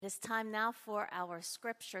It is time now for our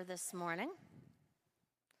scripture this morning.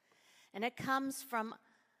 And it comes from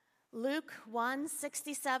Luke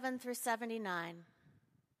 1:67 through 79.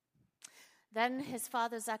 Then his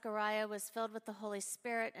father Zechariah was filled with the Holy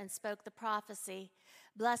Spirit and spoke the prophecy,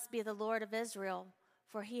 "Blessed be the Lord of Israel,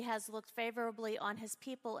 for he has looked favorably on his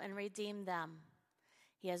people and redeemed them.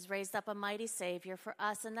 He has raised up a mighty Savior for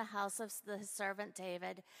us in the house of his servant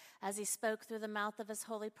David, as he spoke through the mouth of his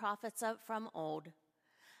holy prophets from old,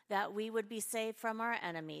 that we would be saved from our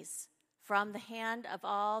enemies, from the hand of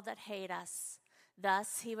all that hate us.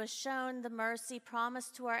 Thus he was shown the mercy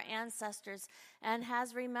promised to our ancestors and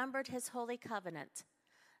has remembered his holy covenant,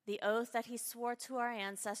 the oath that he swore to our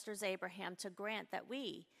ancestors Abraham to grant that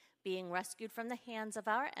we, being rescued from the hands of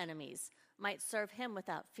our enemies, might serve him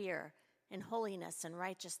without fear, in holiness and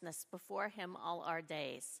righteousness before him all our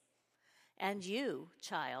days. And you,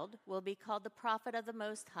 child, will be called the prophet of the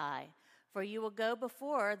Most High, for you will go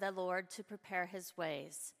before the Lord to prepare his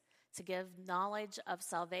ways, to give knowledge of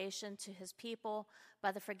salvation to his people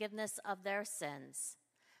by the forgiveness of their sins.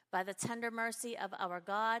 By the tender mercy of our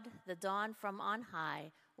God, the dawn from on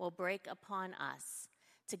high will break upon us,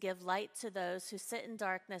 to give light to those who sit in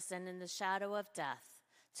darkness and in the shadow of death,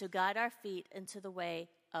 to guide our feet into the way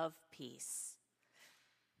of peace."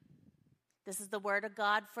 This is the word of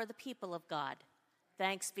God for the people of God.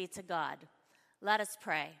 Thanks be to God. Let us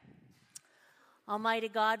pray. Almighty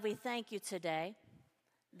God, we thank you today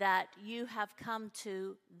that you have come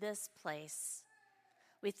to this place.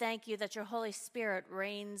 We thank you that your Holy Spirit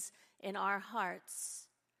reigns in our hearts.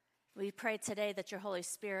 We pray today that your Holy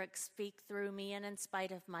Spirit speak through me and in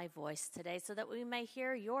spite of my voice today, so that we may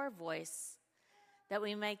hear your voice, that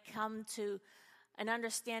we may come to an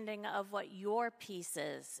understanding of what your peace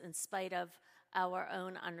is in spite of our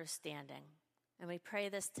own understanding. And we pray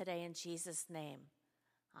this today in Jesus' name.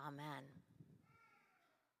 Amen.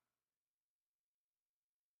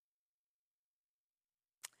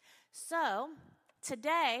 So,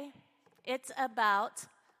 today, it's about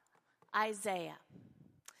Isaiah.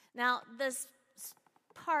 Now, this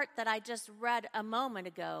part that I just read a moment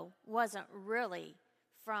ago wasn't really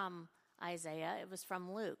from Isaiah, it was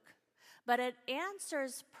from Luke. But it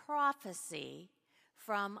answers prophecy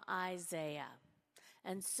from Isaiah.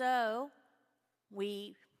 And so,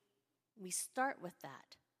 we start with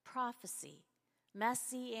that, prophecy,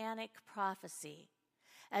 messianic prophecy.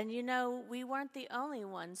 And you know, we weren't the only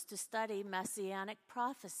ones to study messianic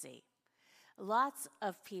prophecy. Lots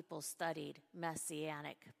of people studied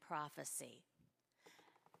messianic prophecy.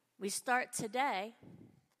 We start today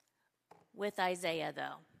with Isaiah,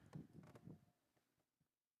 though.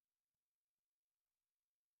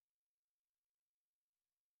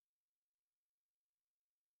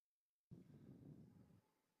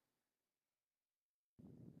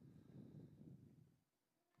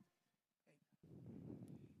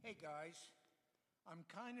 Hey guys, I'm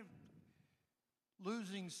kind of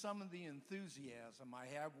losing some of the enthusiasm I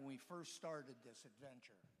had when we first started this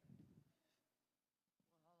adventure.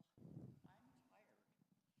 Well, I'm tired. I'm hot. I'm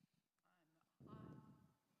thirsty, and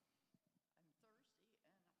I'm getting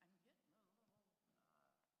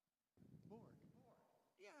a little Bored.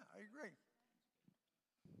 Yeah, I agree.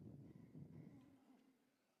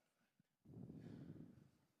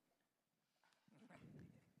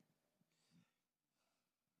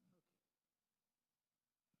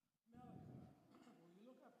 Will you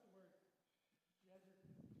look up the word desert,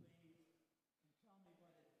 please, and tell me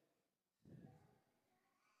what it says? All right.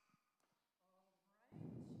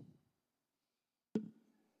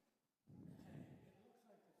 It looks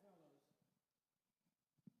like the lady, pastor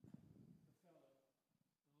up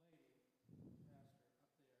there,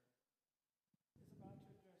 is about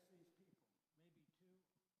to address these people. Maybe she, wait a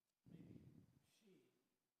minute, maybe she has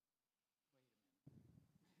words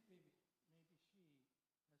that will inspire us to continue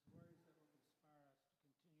our journey.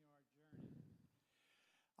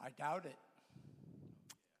 I doubt it.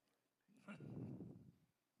 Madam,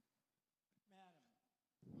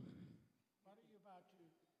 what are you about to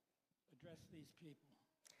address these people?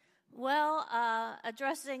 Well,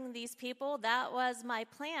 addressing these people, that was my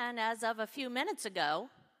plan as of a few minutes ago.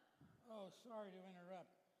 Oh, sorry to interrupt.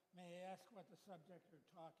 May I ask what the subject of your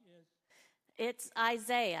talk is? It's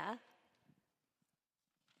Isaiah.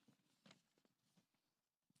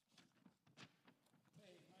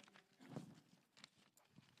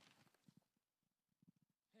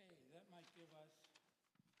 Hey, that might give us...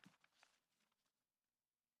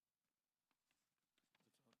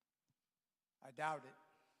 I doubt it.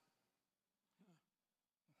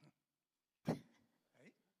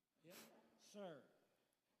 Hey? Yep. Sir,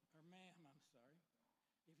 or ma'am, I'm sorry.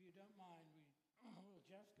 If you don't mind, we'll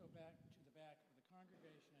just go back to the back of the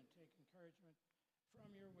congregation encouragement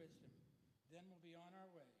from your wisdom. Then we'll be on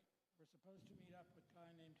our way. We're supposed to meet up with a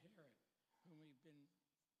guy named Herod, whom we've been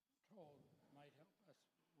told might help us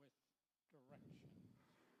with direction.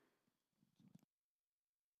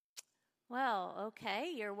 Well,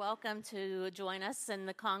 okay, you're welcome to join us in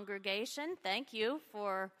the congregation. Thank you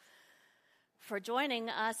for joining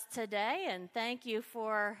us today, and thank you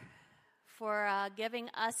for giving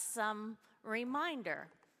us some reminder.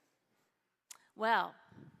 Well,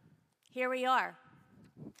 here we are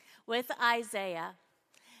with Isaiah,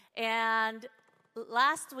 and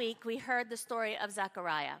last week we heard the story of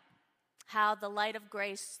Zechariah, how the light of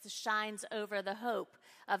grace shines over the hope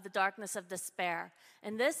of the darkness of despair.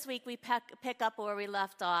 And this week we pick up where we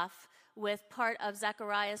left off with part of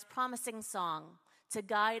Zechariah's promising song to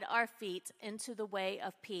guide our feet into the way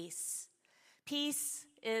of peace. Peace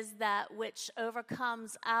is that which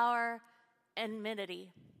overcomes our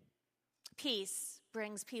enmity. Peace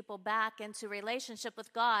brings people back into relationship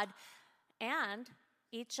with God and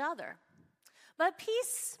each other. But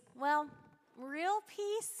peace, well, real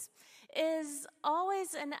peace is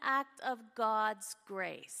always an act of God's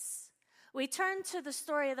grace. We turn to the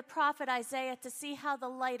story of the prophet Isaiah to see how the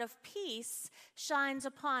light of peace shines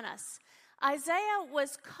upon us. Isaiah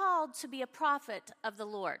was called to be a prophet of the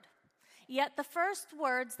Lord. Yet the first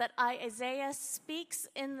words that Isaiah speaks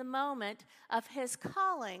in the moment of his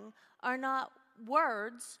calling are not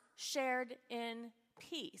words shared in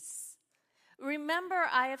peace. Remember,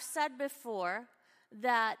 I have said before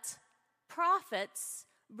that prophets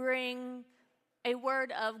bring a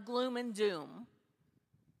word of gloom and doom.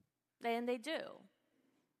 And they do.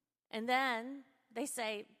 And then they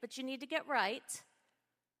say, but you need to get right.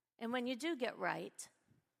 And when you do get right,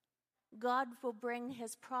 God will bring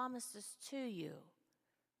his promises to you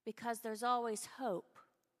because there's always hope.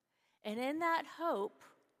 And in that hope,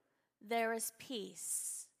 there is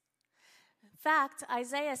peace. In fact,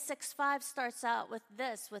 Isaiah 6:5 starts out with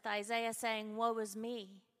this, with Isaiah saying, "Woe is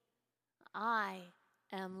me, I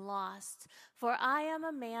am lost, for I am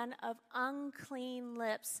a man of unclean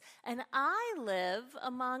lips, and I live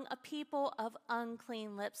among a people of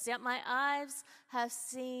unclean lips. Yet my eyes have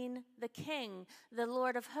seen the King, the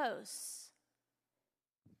Lord of hosts."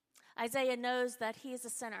 Isaiah knows that he is a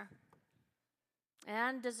sinner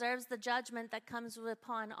and deserves the judgment that comes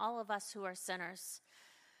upon all of us who are sinners.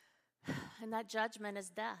 And that judgment is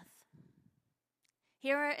death.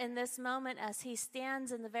 Here in this moment, as he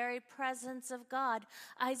stands in the very presence of God,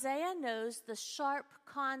 Isaiah knows the sharp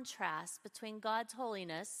contrast between God's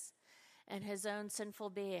holiness and his own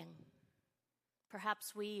sinful being.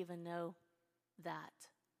 Perhaps we even know that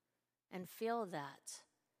and feel that,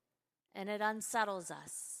 and it unsettles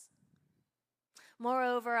us.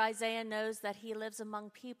 Moreover, Isaiah knows that he lives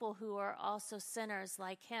among people who are also sinners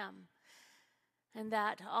like him, and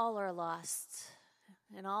that all are lost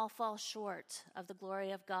and all fall short of the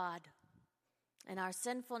glory of God. And our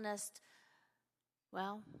sinfulness,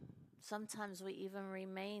 well, sometimes we even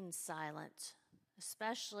remain silent,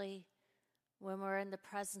 especially when we're in the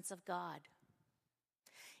presence of God.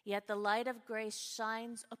 Yet the light of grace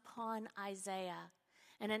shines upon Isaiah,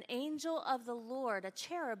 and an angel of the Lord, a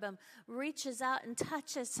cherubim, reaches out and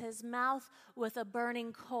touches his mouth with a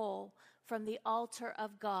burning coal from the altar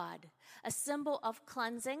of God, a symbol of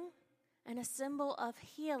cleansing and a symbol of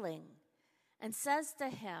healing, and says to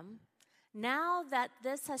him, "Now that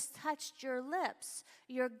this has touched your lips,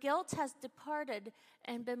 your guilt has departed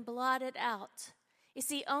and been blotted out." You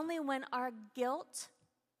see, only when our guilt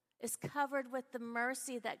is covered with the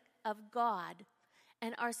mercy of God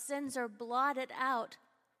and our sins are blotted out,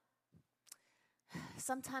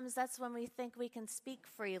 sometimes that's when we think we can speak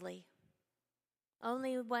freely.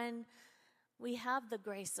 Only when we have the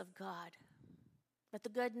grace of God. But the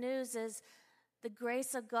good news is the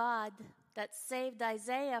grace of God that saved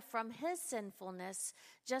Isaiah from his sinfulness,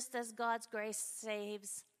 just as God's grace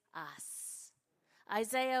saves us.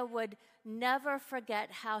 Isaiah would never forget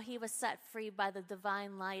how he was set free by the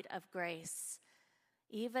divine light of grace.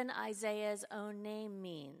 Even Isaiah's own name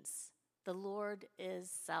means the Lord is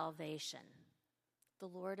salvation. The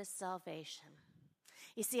Lord is salvation.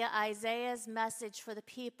 You see, Isaiah's message for the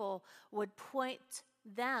people would point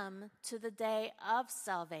them to the day of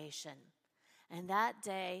salvation, and that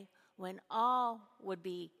day when all would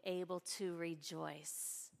be able to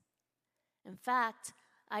rejoice. In fact,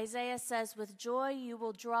 Isaiah says, "With joy you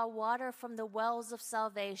will draw water from the wells of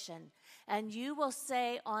salvation, and you will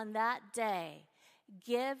say on that day,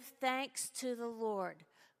 'Give thanks to the Lord,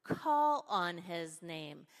 call on his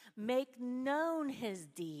name, make known his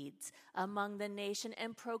deeds among the nation,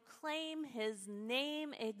 and proclaim his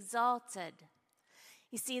name exalted.'"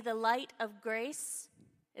 You see, the light of grace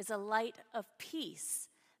is a light of peace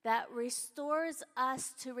that restores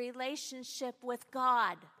us to relationship with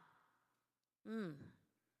God.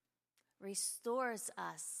 Restores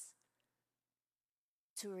us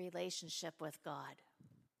to relationship with God.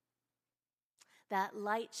 That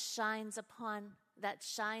light shines upon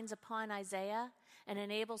Isaiah and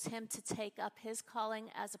enables him to take up his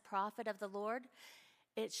calling as a prophet of the Lord.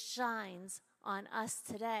 It shines on us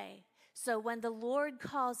today. So when the Lord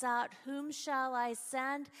calls out, "Whom shall I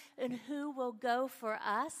send, and who will go for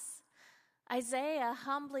us?" Isaiah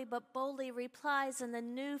humbly but boldly replies in the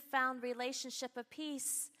newfound relationship of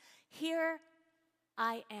peace, "Here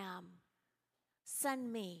I am.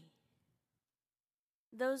 Send me."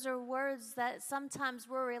 Those are words that sometimes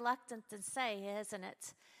we're reluctant to say, isn't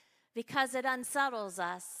it? Because it unsettles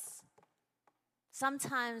us.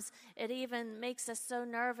 Sometimes it even makes us so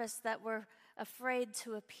nervous that we're afraid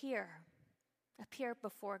to appear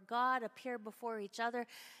before God, appear before each other,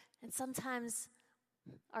 and sometimes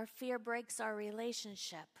our fear breaks our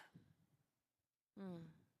relationship.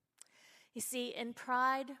 You see, in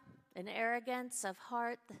pride and arrogance of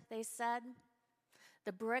heart, they said,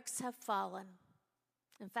 the bricks have fallen.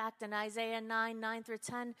 In fact, in Isaiah 9 through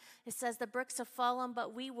 10, it says, "The bricks have fallen,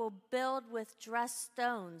 but we will build with dressed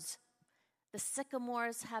stones. The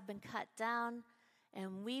sycamores have been cut down,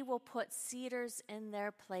 and we will put cedars in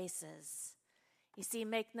their places." You see,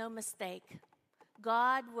 make no mistake,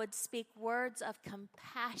 God would speak words of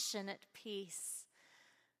compassionate peace.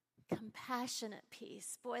 Compassionate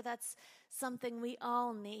peace. Boy, that's something we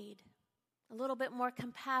all need. A little bit more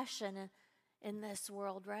compassion in this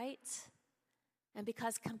world, right? And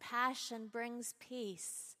because compassion brings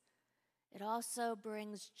peace, it also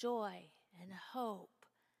brings joy and hope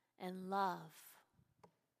and love.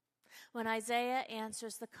 When Isaiah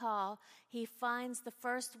answers the call, he finds the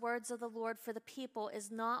first words of the Lord for the people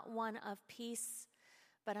is not one of peace,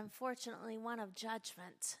 but unfortunately one of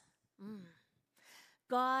judgment.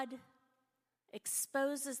 God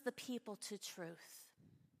exposes the people to truth,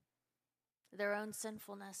 their own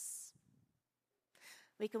sinfulness.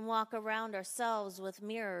 We can walk around ourselves with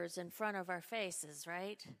mirrors in front of our faces,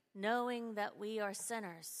 right? Knowing that we are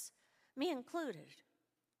sinners, me included.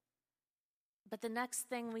 But the next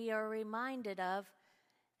thing we are reminded of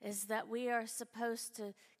is that we are supposed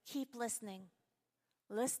to keep listening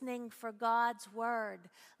for God's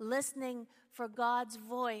word, listening for God's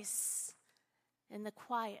voice in the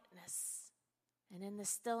quietness and in the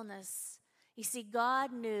stillness. You see,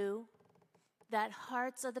 God knew that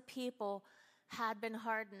hearts of the people had been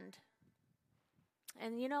hardened.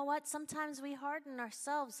 And you know what? Sometimes we harden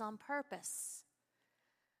ourselves on purpose.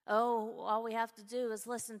 All we have to do is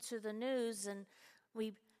listen to the news, and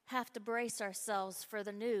we have to brace ourselves for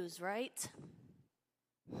the news, right?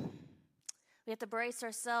 We have to brace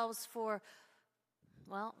ourselves for,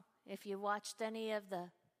 well, if you watched any of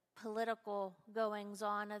the political goings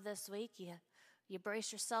on of this week, you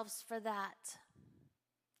brace yourselves for that.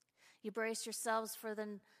 You brace yourselves for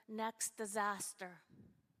the next disaster.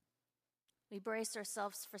 We brace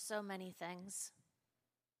ourselves for so many things.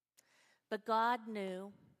 But God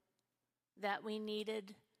knew that we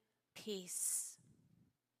needed peace.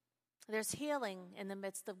 There's healing in the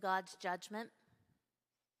midst of God's judgment.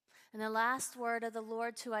 And the last word of the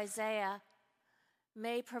Lord to Isaiah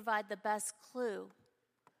may provide the best clue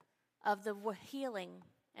of the healing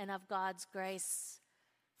and of God's grace.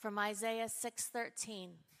 From Isaiah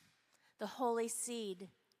 6:13. The holy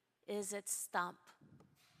seed is its stump.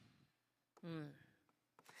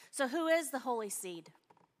 So who is the holy seed?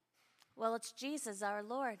 Well, it's Jesus, our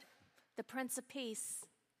Lord, the Prince of Peace.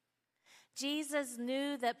 Jesus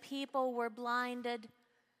knew that people were blinded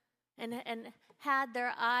and had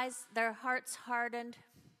their hearts hardened.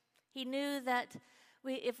 He knew that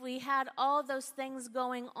if we had all those things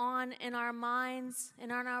going on in our minds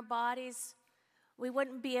and in our bodies, we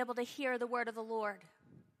wouldn't be able to hear the word of the Lord.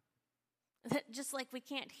 Just like we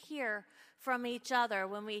can't hear from each other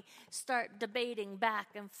when we start debating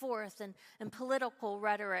back and forth and political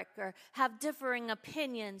rhetoric, or have differing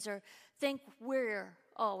opinions, or think we're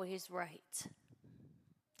always right.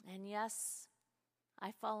 And yes,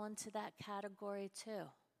 I fall into that category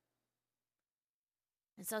too.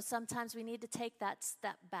 And so sometimes we need to take that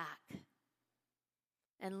step back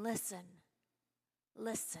and listen.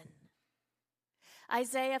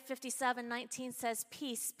 Isaiah 57:19 says,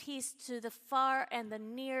 "Peace, peace to the far and the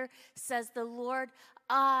near, says the Lord,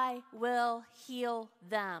 I will heal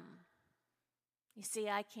them." You see,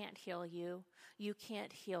 I can't heal you. You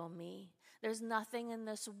can't heal me. There's nothing in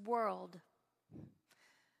this world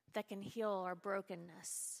that can heal our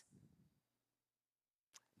brokenness.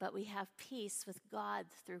 But we have peace with God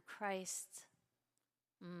through Christ.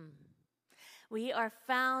 We are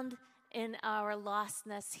found in our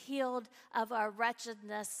lostness, healed of our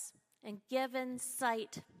wretchedness, and given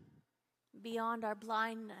sight beyond our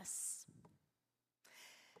blindness.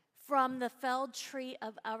 From the felled tree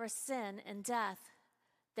of our sin and death,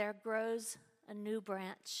 there grows a new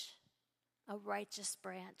branch, a righteous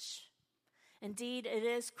branch. Indeed, it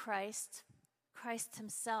is Christ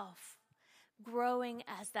himself, growing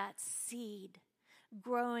as that seed,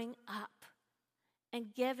 growing up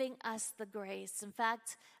and giving us the grace. In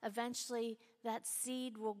fact, eventually that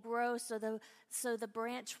seed will grow so the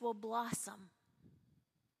branch will blossom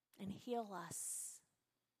and heal us.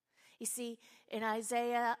 You see, in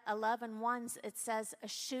Isaiah 11:1, it says, "A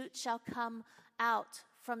shoot shall come out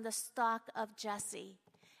from the stalk of Jesse,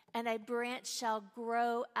 and a branch shall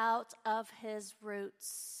grow out of his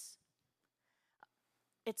roots."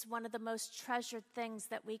 It's one of the most treasured things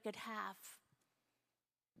that we could have.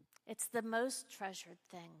 It's the most treasured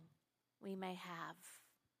thing we may have.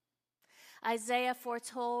 Isaiah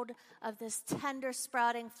foretold of this tender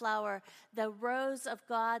sprouting flower, the rose of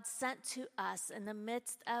God sent to us in the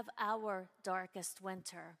midst of our darkest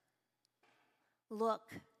winter.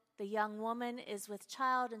 "Look, the young woman is with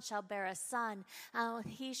child and shall bear a son, and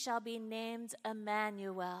he shall be named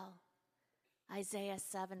Emmanuel." Isaiah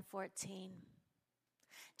 7:14.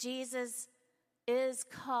 Jesus is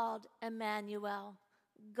called Emmanuel,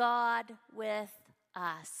 God with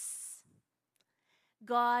us.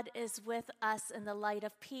 God is with us in the light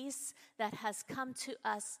of peace that has come to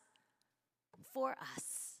us for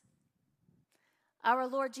us. Our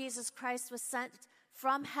Lord Jesus Christ was sent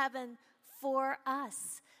from heaven for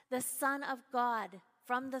us, the Son of God,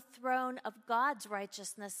 from the throne of God's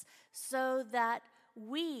righteousness, so that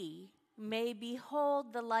we may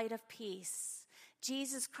behold the light of peace.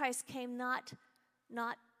 Jesus Christ came not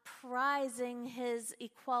prizing his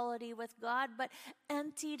equality with God, but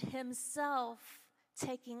emptied himself,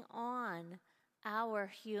 taking on our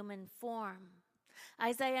human form.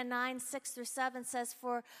 Isaiah 9:6-7 says,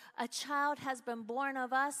 "For a child has been born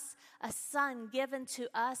of us, a son given to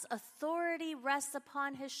us, authority rests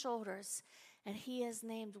upon his shoulders, and he is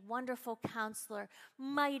named Wonderful Counselor,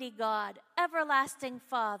 Mighty God, Everlasting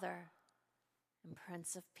Father, and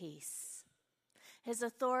Prince of Peace. His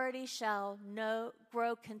authority shall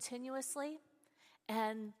grow continuously,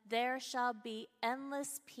 and there shall be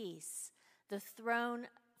endless peace,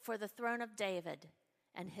 for the throne of David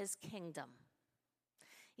and his kingdom."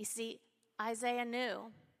 You see, Isaiah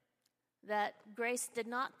knew that grace did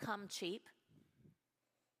not come cheap.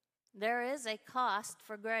 There is a cost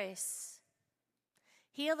for grace.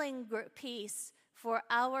 Healing peace for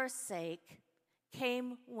our sake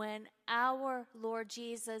came when our Lord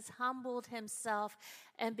Jesus humbled himself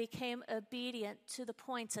and became obedient to the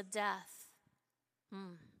point of death.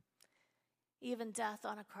 Even death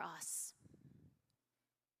on a cross.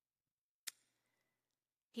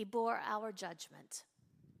 He bore our judgment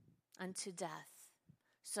unto death,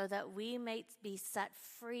 so that we may be set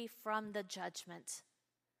free from the judgment.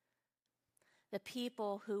 The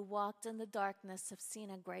people who walked in the darkness have seen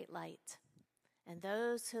a great light, and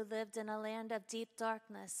those who lived in a land of deep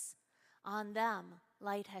darkness, on them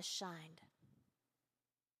light has shined.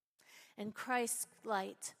 In Christ's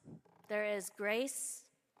light, there is grace,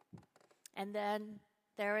 and then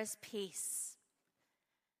there is peace,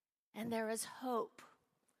 and there is hope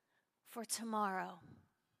for tomorrow.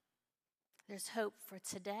 There's hope for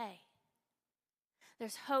today.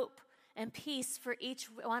 There's hope and peace for each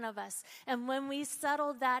one of us. And when we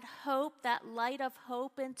settle that hope, that light of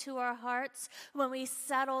hope into our hearts, when we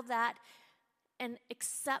settle that and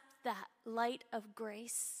accept that light of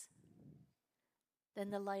grace, then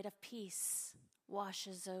the light of peace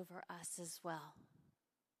washes over us as well.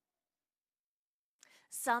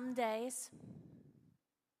 Some days,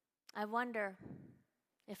 I wonder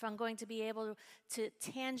if I'm going to be able to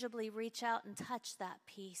tangibly reach out and touch that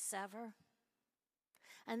peace ever.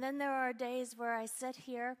 And then there are days where I sit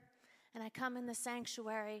here and I come in the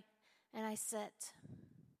sanctuary and I sit.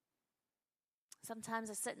 Sometimes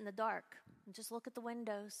I sit in the dark and just look at the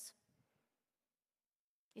windows.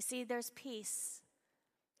 You see, there's peace.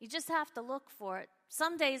 You just have to look for it.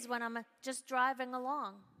 Some days when I'm just driving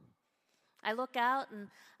along, I look out and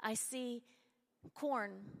I see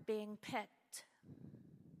corn being picked.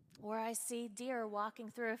 Or I see deer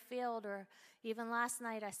walking through a field, or even last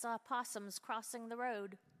night I saw possums crossing the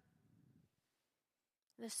road.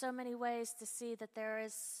 There's so many ways to see that there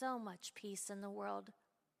is so much peace in the world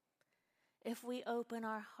if we open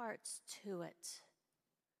our hearts to it.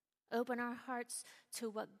 Open our hearts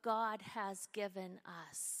to what God has given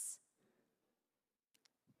us.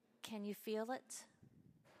 Can you feel it?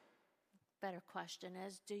 Better question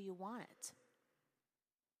is, do you want it?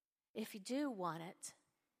 If you do want it,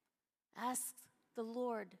 ask the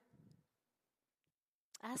Lord.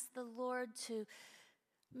 Ask the Lord to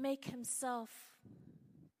make himself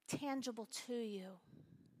tangible to you.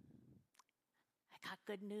 I got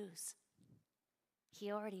good news.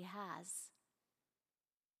 He already has.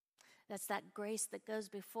 That's that grace that goes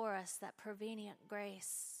before us, that prevenient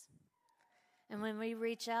grace. And when we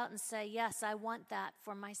reach out and say, yes, I want that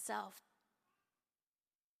for myself,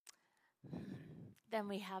 then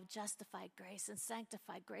we have justified grace and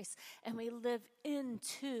sanctified grace, and we live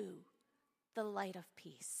into the light of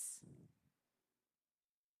peace.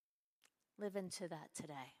 Live into that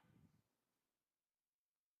today.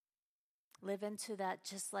 Live into that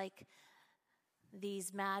just like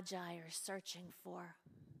these magi are searching for.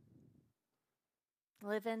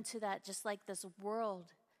 Live into that just like this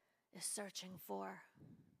world is searching for.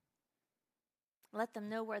 Let them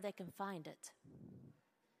know where they can find it.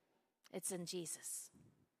 It's in Jesus.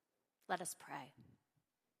 Let us pray.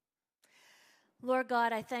 Lord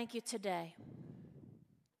God, I thank you today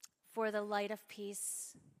for the light of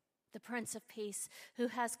peace, the Prince of Peace, who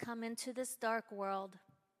has come into this dark world,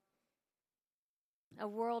 a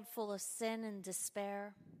world full of sin and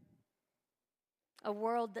despair, a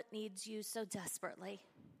world that needs you so desperately.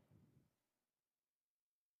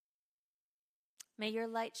 May your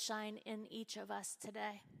light shine in each of us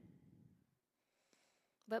today.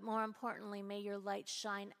 But more importantly, may your light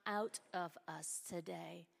shine out of us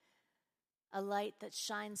today, a light that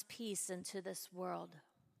shines peace into this world.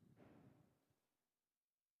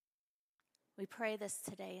 We pray this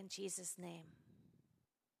today in Jesus' name.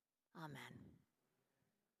 Amen.